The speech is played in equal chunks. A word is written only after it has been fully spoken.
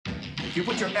If you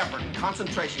put your effort and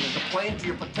concentration into playing to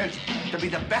your potential, to be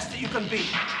the best that you can be,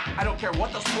 I don't care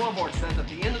what the scoreboard says at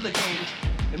the end of the game,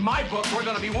 in my book, we're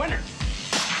going to be winners.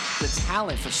 The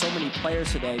talent for so many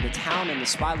players today, the talent and the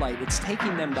spotlight, it's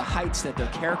taking them to heights that their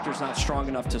character's not strong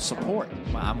enough to support.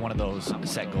 I'm one of those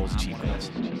set goals, achieve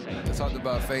goals. I talked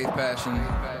about faith, passion,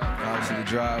 obviously the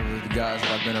drive of the guys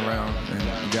that I've been around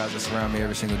and the guys that surround me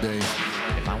every single day.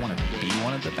 If I want to be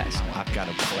one of the best, I've got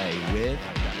to play with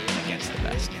and against the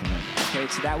best. Okay,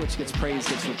 so that which gets praised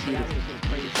gets repeated.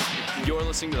 You're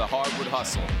listening to the Hardwood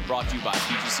Hustle, brought to you by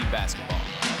PGC Basketball.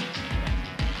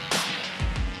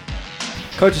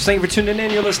 Coaches, thank you for tuning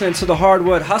in. You're listening to the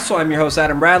Hardwood Hustle. I'm your host,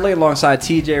 Adam Bradley, alongside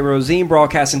TJ Rosine,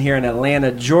 broadcasting here in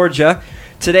Atlanta, Georgia.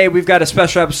 Today, we've got a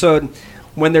special episode.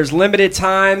 When there's limited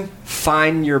time,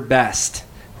 find your best,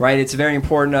 right? It's a very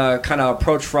important kind of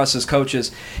approach for us as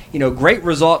coaches. You know, great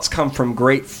results come from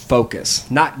great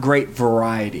focus, not great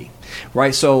variety,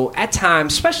 right? So at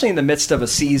times, especially in the midst of a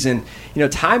season, you know,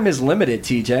 time is limited,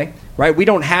 TJ, right? We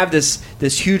don't have this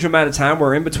huge amount of time.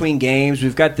 We're in between games.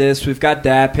 We've got this, we've got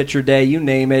that, pitcher day, you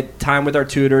name it, time with our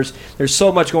tutors. There's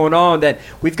so much going on that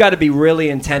we've got to be really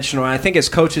intentional. And I think as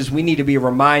coaches, we need to be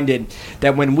reminded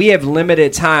that when we have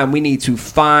limited time, we need to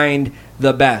find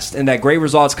the best, and that great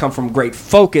results come from great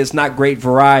focus, not great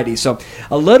variety. So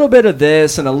a little bit of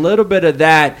this and a little bit of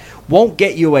that won't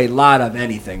get you a lot of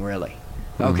anything, really.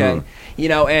 Okay? Mm-hmm. You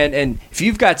know, and if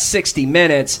you've got 60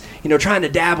 minutes, you know, trying to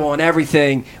dabble in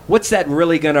everything, what's that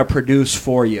really going to produce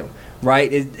for you,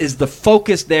 right? Is the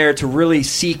focus there to really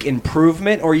seek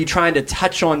improvement, or are you trying to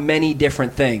touch on many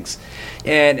different things?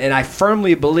 And I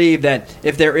firmly believe that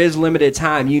if there is limited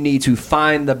time, you need to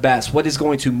find the best. What is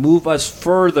going to move us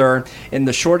further in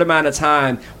the short amount of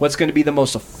time? What's going to be the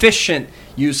most efficient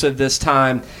use of this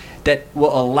time that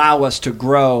will allow us to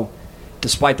grow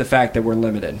despite the fact that we're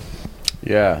limited?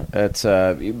 Yeah, it's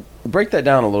break that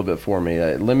down a little bit for me.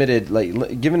 Limited,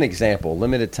 give an example.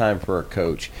 Limited time for a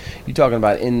coach. You talking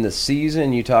about in the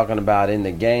season? You talking about in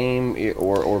the game,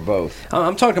 or both?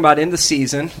 I'm talking about in the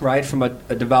season, right? From a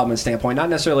development standpoint, not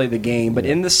necessarily the game, but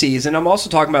in the season. I'm also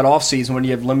talking about off season when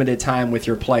you have limited time with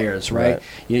your players, right?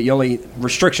 You only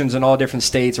restrictions in all different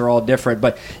states are all different,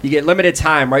 but you get limited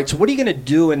time, right? So what are you going to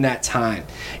do in that time?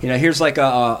 You know, here's like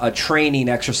a training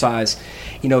exercise.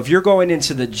 You know, if you're going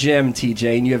into the gym,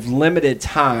 TJ, and you have limited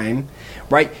time,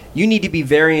 right, you need to be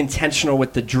very intentional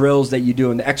with the drills that you do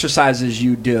and the exercises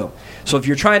you do. So if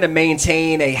you're trying to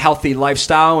maintain a healthy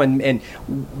lifestyle and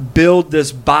build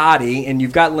this body and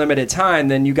you've got limited time,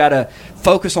 then you got to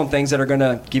focus on things that are going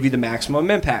to give you the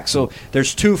maximum impact. So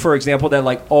there's two, for example, that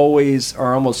like always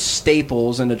are almost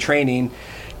staples in the training: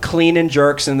 clean and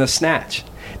jerks and the snatch.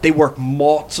 They work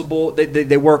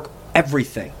they work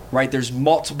everything, right? There's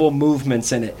multiple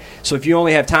movements in it. So if you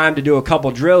only have time to do a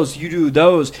couple drills, you do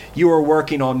those, you are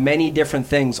working on many different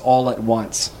things all at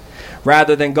once.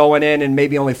 Rather than going in and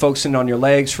maybe only focusing on your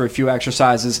legs for a few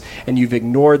exercises and you've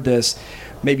ignored this,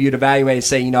 maybe you'd evaluate and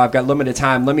say, you know, I've got limited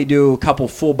time. Let me do a couple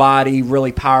full body,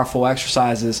 really powerful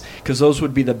exercises, because those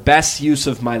would be the best use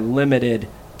of my limited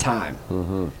time.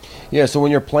 Mm-hmm. Yeah, so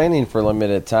when you're planning for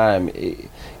limited time, you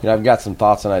know, I've got some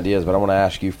thoughts and ideas, but I want to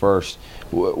ask you first,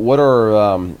 what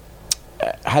are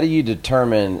how do you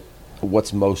determine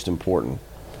what's most important,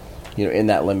 you know, in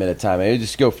that limited time? Maybe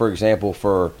just go, for example,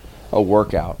 for a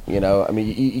workout. You know, I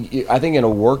mean, I think in a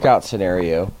workout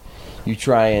scenario, you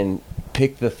try and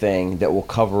pick the thing that will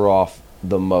cover off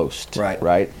the most,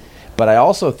 right? But I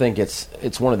also think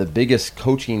it's one of the biggest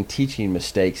coaching, teaching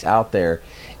mistakes out there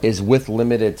is with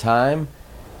limited time,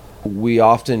 we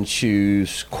often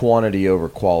choose quantity over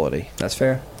quality. That's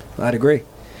fair. I'd agree.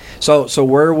 So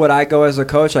where would I go as a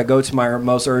coach? I go to my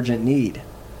most urgent need.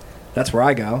 That's where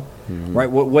I go, right?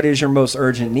 What is your most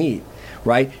urgent need,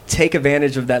 right? Take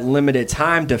advantage of that limited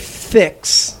time to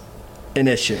fix an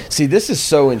issue. See, this is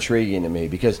so intriguing to me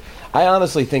because I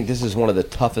honestly think this is one of the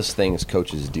toughest things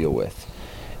coaches deal with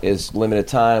is limited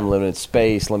time, limited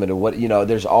space, limited what, you know,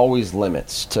 there's always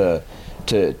limits to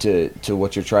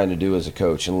what you're trying to do as a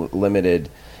coach, and limited,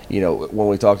 you know, when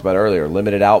we talked about earlier,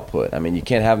 limited output. I mean, you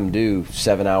can't have them do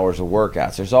 7 hours of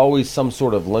workouts. There's always some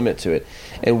sort of limit to it.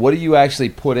 And what do you actually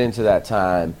put into that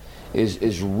time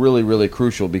is really, really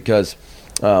crucial because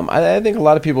I think a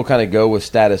lot of people kind of go with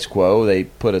status quo. They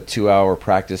put a 2-hour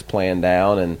practice plan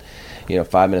down and, you know,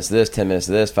 5 minutes of this, 10 minutes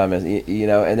of this, 5 minutes, you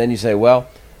know, and then you say, well,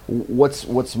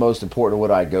 what's most important? What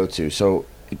do I go to? So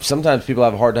sometimes people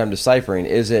have a hard time deciphering.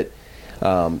 Is it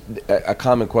a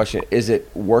common question? Is it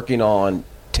working on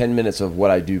 10 minutes of what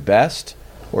I do best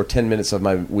or 10 minutes of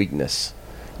my weakness?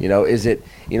 You know, is it,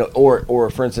 you know, or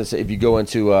for instance, if you go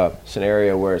into a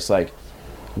scenario where it's like,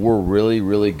 we're really,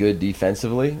 really good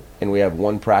defensively and we have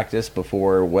one practice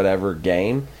before whatever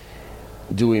game,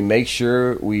 do we make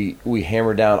sure we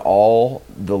hammer down all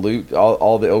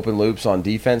the open loops on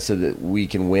defense so that we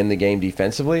can win the game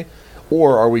defensively?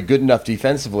 Or are we good enough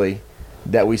defensively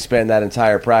that we spend that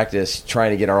entire practice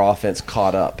trying to get our offense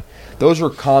caught up? Those were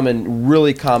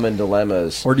really common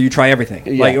dilemmas. Or do you try everything?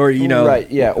 Yeah.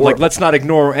 Right, yeah. Or, let's not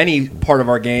ignore any part of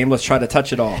our game. Let's try to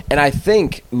touch it all. And I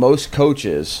think most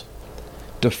coaches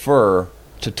defer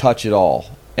to touch it all.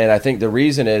 And I think the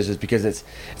reason is because it's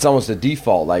almost a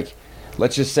default. Like,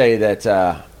 let's just say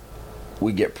that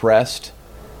we get pressed,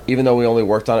 even though we only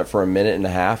worked on it for a minute and a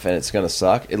half and it's going to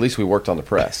suck. At least we worked on the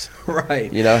press.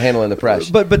 Right. Handling the press.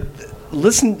 But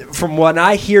listen, from when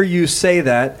I hear you say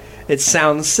that, it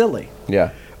sounds silly.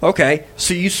 Yeah. Okay,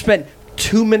 so you spent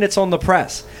 2 minutes on the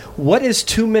press. What is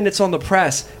 2 minutes on the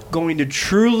press going to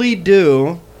truly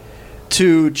do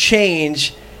to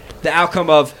change the outcome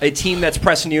of a team that's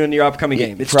pressing you in your upcoming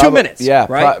game? It's 2 minutes. Yeah,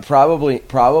 right?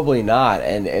 Probably not.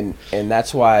 And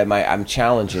that's why I'm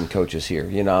challenging coaches here.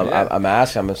 I'm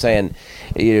asking. I'm saying,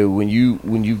 when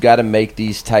you've got to make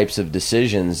these types of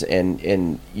decisions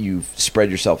and you've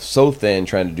spread yourself so thin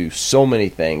trying to do so many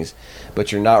things, but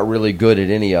you're not really good at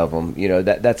any of them.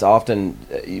 That's often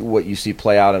what you see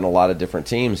play out in a lot of different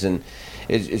teams, and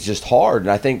it's just hard.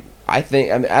 And I think I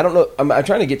mean, I don't know. I'm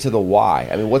trying to get to the why.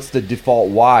 I mean, what's the default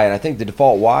why? And I think the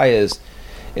default why is,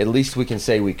 at least we can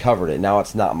say we covered it. Now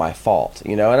it's not my fault,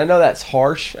 And I know that's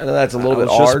harsh. I know that's a little bit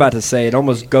hard. I was just about to say, it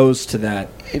almost goes to that.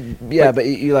 But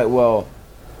you're like, well,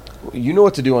 you know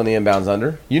what to do on the inbounds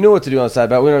under. You know what to do on the side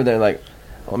back. We went over there and like,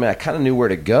 I mean, I kind of knew where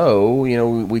to go.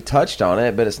 We touched on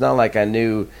it, but it's not like I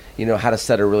knew, how to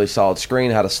set a really solid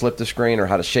screen, how to slip the screen, or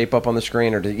how to shape up on the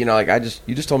screen, or to,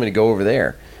 you just told me to go over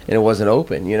there, and it wasn't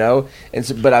open, And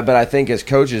so, but I think as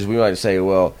coaches, we might say,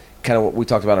 well, kind of what we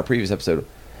talked about in a previous episode.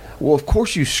 Well, of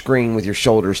course you screen with your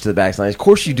shoulders to the backline. Of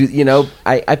course you do.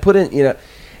 I put in,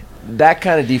 that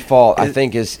kind of default. I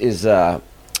think is.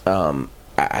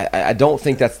 I don't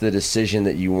think that's the decision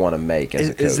that you want to make as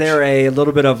a coach. Is there a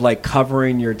little bit of like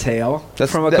covering your tail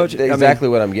from a coach? That's exactly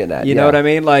what I'm getting at. You know what I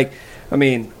mean? Like,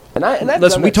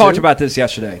 listen, we talked about this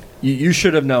yesterday. You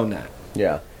should have known that.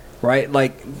 Yeah. Right?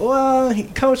 Like, well,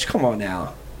 coach, come on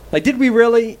now. Like, did we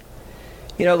really?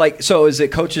 So is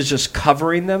it coaches just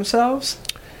covering themselves?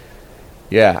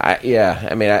 Yeah.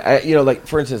 I mean, like,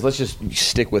 for instance, let's just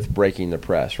stick with breaking the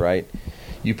press, right?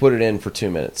 You put it in for 2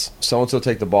 minutes. So-and-so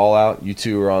take the ball out. You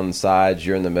two are on the sides.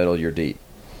 You're in the middle. You're deep.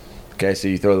 Okay, so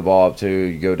you throw the ball up 2.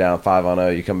 You go down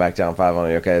 5-on-0. You come back down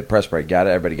 5-on-0. Okay, press break. Got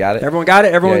it? Everybody got it? Everyone got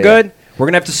it? Everyone good? Yeah. We're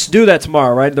going to have to do that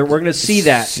tomorrow, right? We're going to see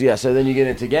that. Yeah, so then you get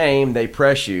into game. They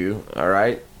press you, all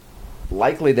right?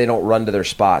 Likely they don't run to their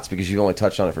spots because you've only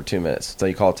touched on it for 2 minutes. So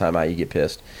you call a timeout. You get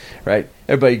pissed, right?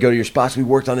 Everybody go to your spots. We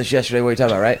worked on this yesterday. What are you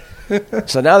talking about, right?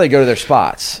 So now they go to their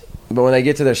spots. But when they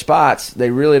get to their spots,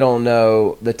 they really don't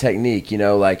know the technique.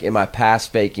 Like, am I pass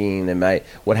faking?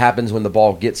 What happens when the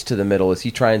ball gets to the middle? Is he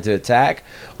trying to attack,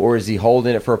 or is he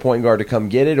holding it for a point guard to come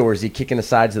get it, or is he kicking the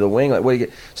side to the wing? Like, what do you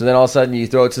get? So then all of a sudden you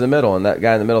throw it to the middle, and that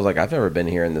guy in the middle is like, I've never been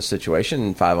here in this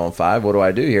situation, 5-on-5. What do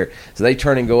I do here? So they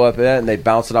turn and go up it, and they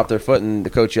bounce it off their foot, and the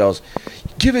coach yells,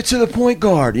 "Give it to the point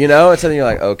guard!" And so then you're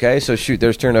like, okay, so shoot,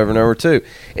 there's turnover number 2.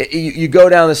 You go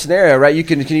down the scenario, right?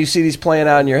 Can you see these playing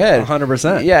out in your head?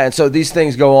 100%. Yeah, and so these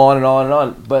things go on and on and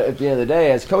on. But at the end of the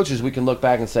day, as coaches, we can look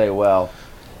back and say, well,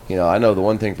 I know the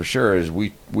one thing for sure is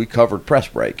we covered press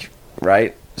break,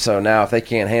 right? So now if they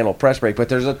can't handle press break, but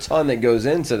there's a ton that goes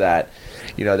into that,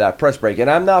 that press break. And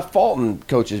I'm not faulting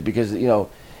coaches because, at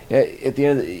the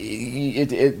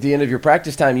end of your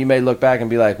practice time, you may look back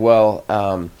and be like,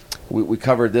 well, we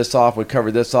covered this off,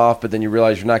 but then you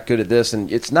realize you're not good at this, and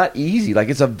it's not easy. Like,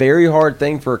 it's a very hard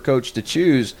thing for a coach to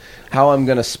choose how I'm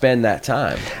going to spend that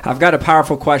time. I've got a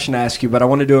powerful question to ask you, but I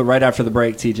want to do it right after the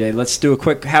break, TJ. Let's do a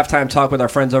quick halftime talk with our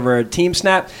friends over at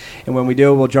TeamSnap, and when we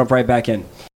do, we'll jump right back in.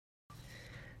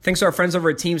 Thanks to our friends over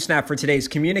at TeamSnap for today's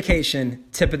communication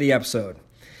tip of the episode.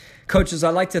 Coaches, I'd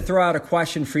like to throw out a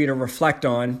question for you to reflect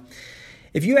on.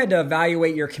 If you had to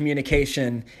evaluate your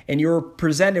communication and you were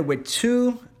presented with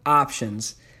 2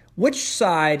 options, which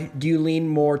side do you lean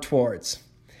more towards?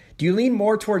 Do you lean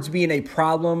more towards being a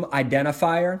problem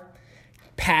identifier,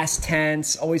 past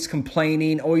tense, always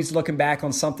complaining, always looking back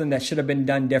on something that should have been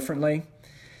done differently?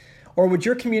 Or would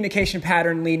your communication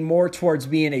pattern lean more towards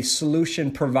being a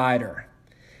solution provider?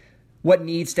 What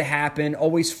needs to happen,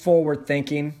 always forward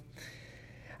thinking?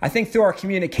 I think through our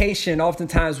communication,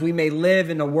 oftentimes we may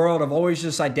live in a world of always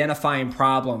just identifying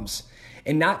problems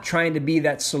and not trying to be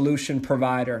that solution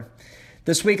provider.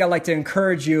 This week, I'd like to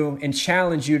encourage you and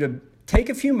challenge you to take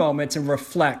a few moments and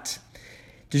reflect.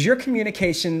 Does your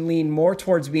communication lean more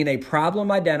towards being a problem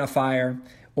identifier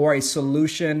or a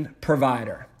solution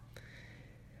provider?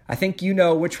 I think you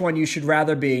know which one you should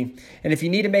rather be. And if you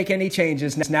need to make any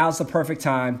changes, now's the perfect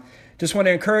time. Just want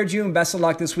to encourage you and best of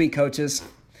luck this week, coaches.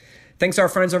 Thanks to our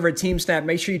friends over at TeamSnap.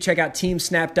 Make sure you check out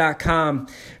teamsnap.com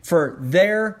for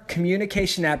their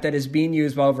communication app that is being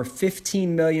used by over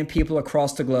 15 million people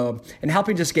across the globe and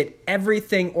helping just get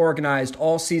everything organized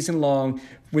all season long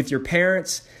with your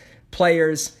parents,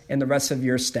 players, and the rest of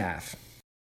your staff.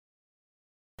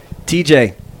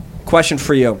 TJ, question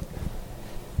for you.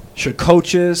 Should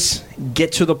coaches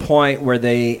get to the point where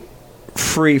they,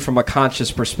 free from a conscious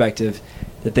perspective,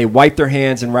 that they wipe their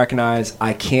hands and recognize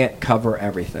I can't cover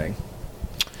everything?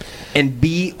 And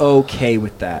be okay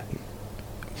with that.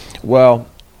 Well,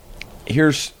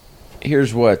 here's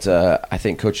what I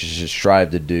think coaches should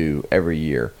strive to do every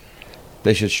year.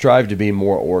 They should strive to be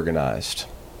more organized,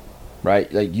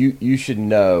 right? Like you should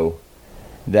know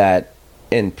that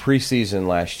in preseason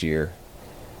last year,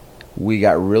 we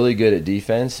got really good at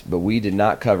defense, but we did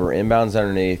not cover inbounds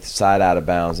underneath, side out of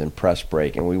bounds, and press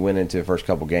break. And we went into the first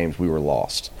couple games, we were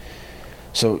lost.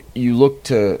 So you look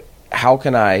to how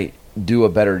can I do a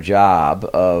better job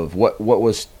of what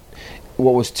was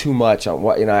too much on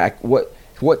what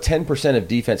 10% of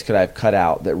defense could I have cut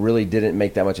out that really didn't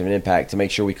make that much of an impact to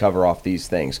make sure we cover off these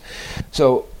things.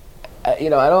 So I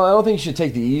don't think you should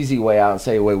take the easy way out and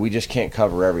say, well, we just can't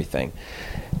cover everything.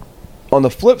 On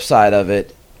the flip side of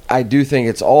it, I do think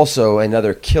it's also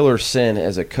another killer sin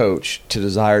as a coach to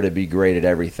desire to be great at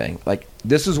everything. Like,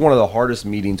 this is one of the hardest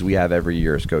meetings we have every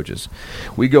year as coaches.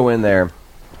 We go in there,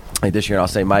 like this year, and I'll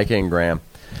say, Micah and Graham,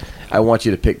 I want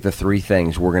you to pick the 3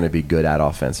 things we're going to be good at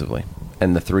offensively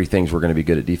and the 3 things we're going to be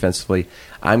good at defensively.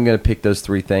 I'm going to pick those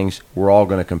 3 things. We're all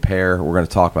going to compare. We're going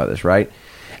to talk about this, right?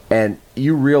 And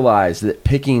you realize that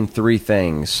picking 3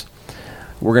 things,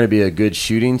 we're going to be a good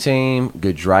shooting team,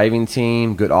 good driving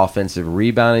team, good offensive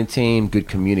rebounding team, good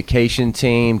communication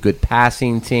team, good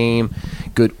passing team,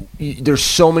 good. There's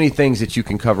so many things that you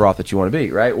can cover off that you want to be,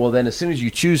 right? Well, then as soon as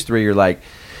you choose 3, you're like,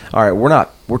 all right,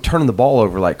 we're turning the ball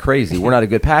over like crazy. We're not a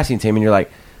good passing team. And you're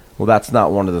like, well, that's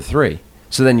not one of the 3.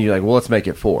 So then you're like, well, let's make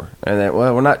it 4. And then,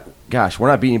 well, we're not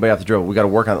beating anybody off the dribble. We got to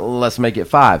work on it. Let's make it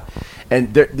 5.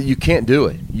 And you can't do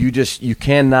it. You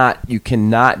cannot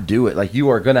do it. Like, you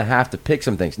are going to have to pick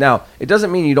some things. Now, it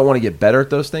doesn't mean you don't want to get better at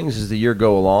those things as the year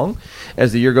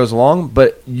goes along,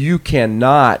 but you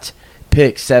cannot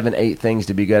pick 7, 8 things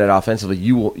to be good at offensively.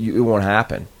 It won't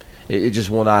happen. It just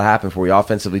will not happen for you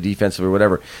offensively, defensively, or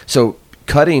whatever. So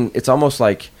cutting, it's almost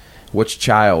like, which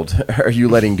child are you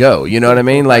letting go? You know what I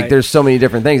mean? Like, there's so many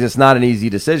different things. It's not an easy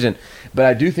decision. But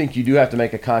I do think you do have to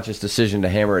make a conscious decision to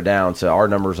hammer it down. So our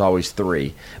number is always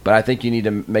 3. But I think you need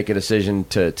to make a decision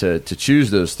to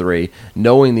choose those 3,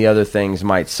 knowing the other things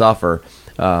might suffer,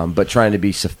 but trying to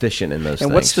be sufficient in those things.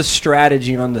 And what's the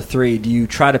strategy on the 3? Do you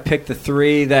try to pick the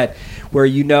 3 that where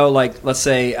like, let's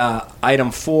say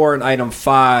item 4 and item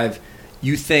 5,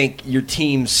 you think your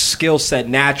team's skill set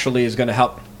naturally is going to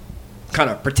help kind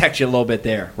of protect you a little bit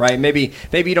there, right? Maybe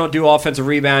you don't do offensive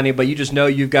rebounding, but you just know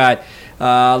you've got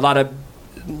a lot of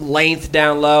length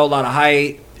down low, a lot of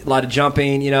height, a lot of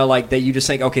jumping, like that you just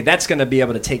think, okay, that's going to be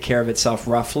able to take care of itself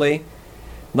roughly.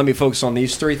 Let me focus on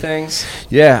these 3 things.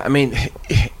 Yeah, I mean,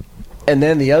 and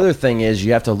then the other thing is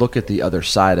you have to look at the other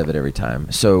side of it every time.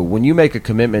 So when you make a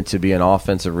commitment to be an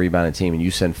offensive rebounding team and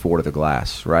you send 4 to the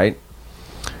glass, right,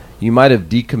 you might have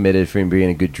decommitted from being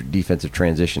a good defensive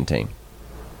transition team.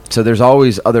 So there's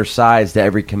always other sides to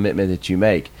every commitment that you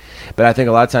make. But I think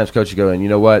a lot of times coaches go, and you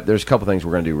know what, there's a couple things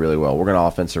we're going to do really well. We're going to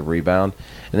offensive rebound.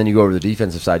 And then you go over to the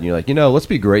defensive side, and you're like, let's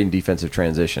be great in defensive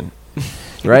transition.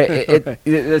 Right?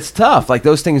 It's tough. Like,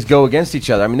 those things go against each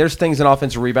other. I mean, there's things in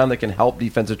offensive rebound that can help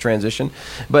defensive transition,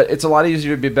 but it's a lot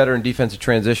easier to be better in defensive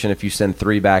transition if you send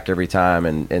 3 back every time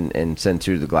and send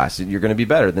 2 to the glass. You're going to be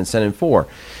better than sending 4.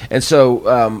 And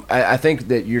so I think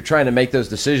that you're trying to make those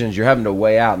decisions. You're having to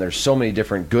weigh out, and there's so many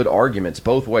different good arguments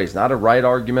both ways. Not a right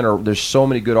argument, or there's so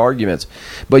many good arguments,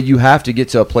 but you have to get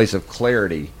to a place of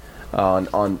clarity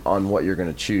on what you're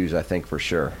going to choose, I think, for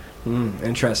sure.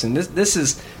 Interesting. This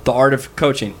is the art of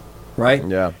coaching, right?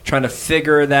 Yeah. Trying to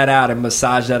figure that out and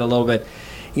massage that a little bit.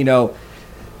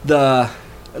 The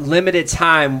limited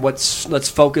time, let's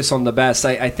focus on the best.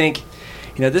 I think,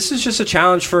 this is just a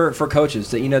challenge for coaches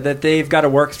that they've got to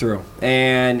work through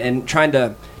and trying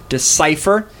to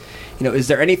decipher. Is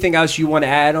there anything else you want to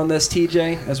add on this,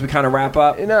 TJ, as we kind of wrap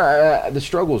up? The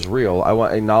struggle is real. I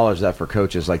want to acknowledge that for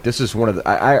coaches. Like, this is one of the –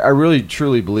 I really,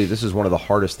 truly believe this is one of the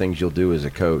hardest things you'll do as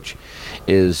a coach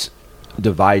is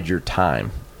divide your time.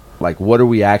 Like, what are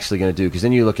we actually going to do? Because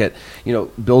then you look at,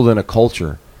 building a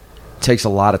culture takes a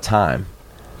lot of time.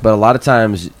 But a lot of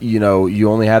times, you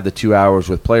only have the 2 hours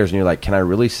with players, and you're like, can I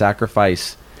really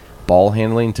sacrifice ball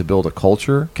handling to build a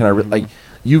culture? Can I like?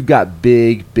 You've got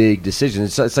big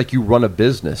decisions. It's like you run a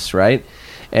business, right?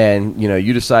 And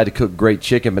you decide to cook great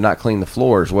chicken but not clean the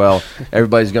floors. Well,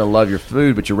 everybody's going to love your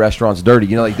food, but your restaurant's dirty.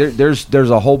 There's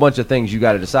a whole bunch of things you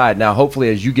got to decide. Now, hopefully,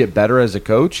 as you get better as a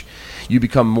coach, you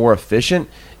become more efficient.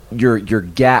 Your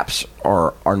gaps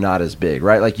are not as big,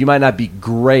 right? Like, you might not be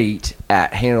great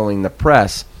at handling the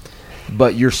press,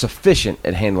 but you're sufficient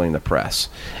at handling the press.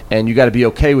 And you got to be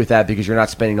okay with that because you're not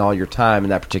spending all your time in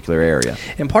that particular area.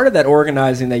 And part of that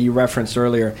organizing that you referenced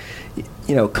earlier,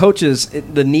 coaches,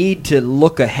 the need to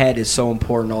look ahead is so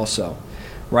important also,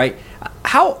 right?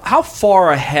 How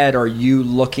far ahead are you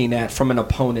looking at from an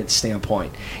opponent's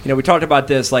standpoint? We talked about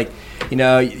this, like,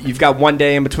 you've got 1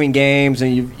 day in between games,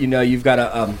 and you've got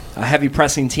a heavy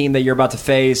pressing team that you're about to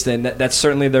face, and that's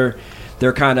certainly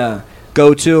their kind of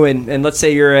go-to. And let's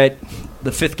say you're at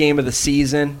the 5th game of the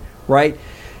season, right?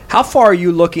 How far are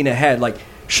you looking ahead? Like,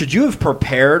 should you have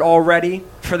prepared already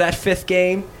for that 5th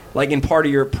game? Like, in part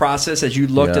of your process, as you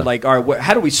looked at, like, all right,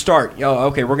 how do we start?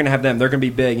 Okay, we're going to have them. They're going to be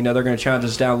big. They're going to challenge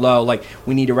us down low. Like,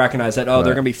 we need to recognize that, they're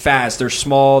going to be fast. They're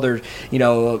small. They're,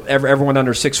 everyone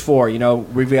under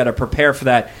 6'4". We've got to prepare for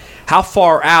that. How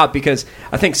far out? Because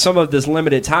I think some of this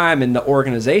limited time in the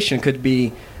organization could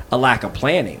be a lack of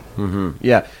planning. Mm-hmm.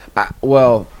 Yeah.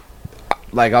 Well,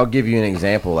 like, I'll give you an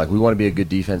example. Like, we want to be a good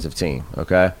defensive team,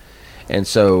 okay? And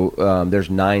so there's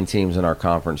 9 teams in our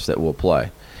conference that will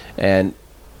play. And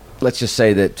let's just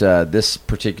say that this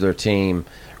particular team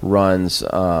runs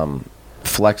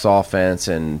flex offense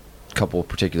and a couple of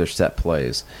particular set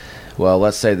plays. Well,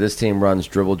 let's say this team runs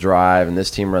dribble drive, and this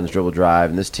team runs dribble drive,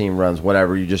 and this team runs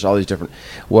whatever. all these different.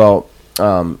 Well,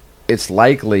 it's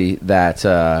likely that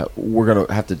we're going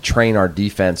to have to train our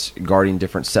defense guarding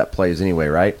different set plays anyway,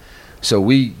 right? So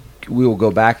we will go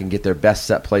back and get their best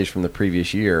set plays from the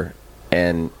previous year,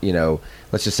 and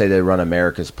let's just say they run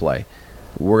America's play.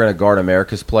 We're going to guard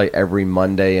America's play every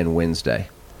Monday and Wednesday,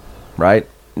 right?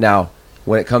 Now,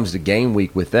 when it comes to game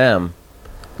week with them,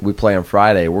 we play on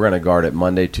Friday. We're going to guard it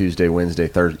Monday, Tuesday, Wednesday,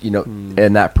 Thursday,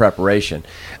 in that preparation.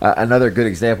 Another good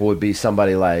example would be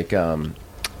somebody like,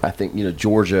 I think,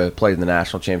 Georgia played in the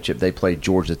national championship. They played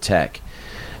Georgia Tech.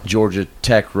 Georgia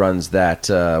Tech runs that,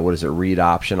 read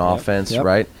option offense,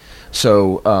 right?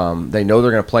 So they know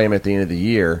they're going to play them at the end of the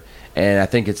year. And I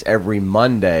think it's every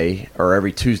Monday or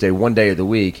every Tuesday, 1 day of the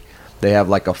week, they have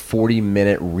like a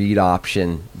 40-minute read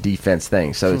option defense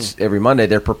thing. So it's every Monday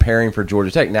they're preparing for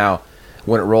Georgia Tech. Now,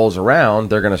 when it rolls around,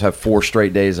 they're going to have 4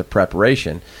 straight days of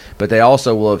preparation. But they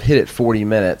also will have hit it 40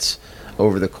 minutes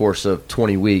over the course of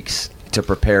 20 weeks to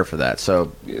prepare for that.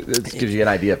 So it gives you an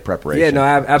idea of preparation. Yeah, no,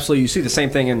 absolutely. You see the same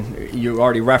thing, and you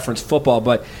already referenced football,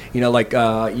 but, you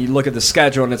look at the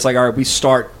schedule, and it's like, all right, we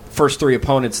start first 3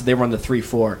 opponents, they run the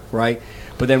 3-4, right?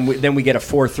 But then we get a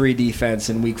 4-3 defense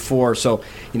in week 4. So,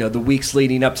 the weeks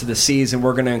leading up to the season,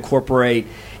 we're going to incorporate,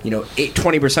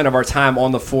 20% of our time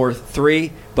on the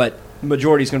 4-3, but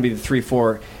majority is going to be the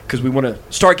 3-4 because we want to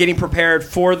start getting prepared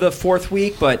for the 4th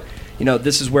week, but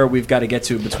this is where we've got to get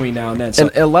to between now and then. So,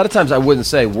 and a lot of times I wouldn't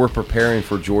say we're preparing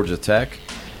for Georgia Tech.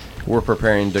 We're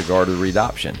preparing to guard the read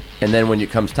option. And then when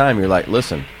it comes time, you're like,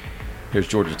 listen, here's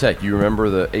Georgia Tech. You remember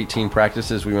the 18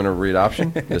 practices we went to read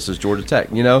option? This is Georgia Tech,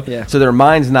 Yeah. So their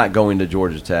mind's not going to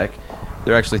Georgia Tech.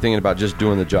 They're actually thinking about just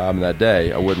doing the job in that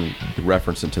day. I wouldn't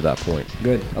reference it to that point.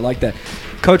 Good. I like that.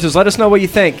 Coaches, let us know what you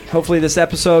think. Hopefully this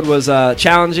episode was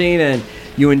challenging and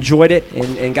you enjoyed it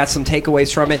and got some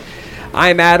takeaways from it. I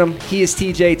am Adam. He is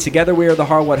TJ. Together we are the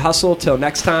Hardwood Hustle. Till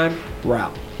next time, we're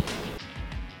out.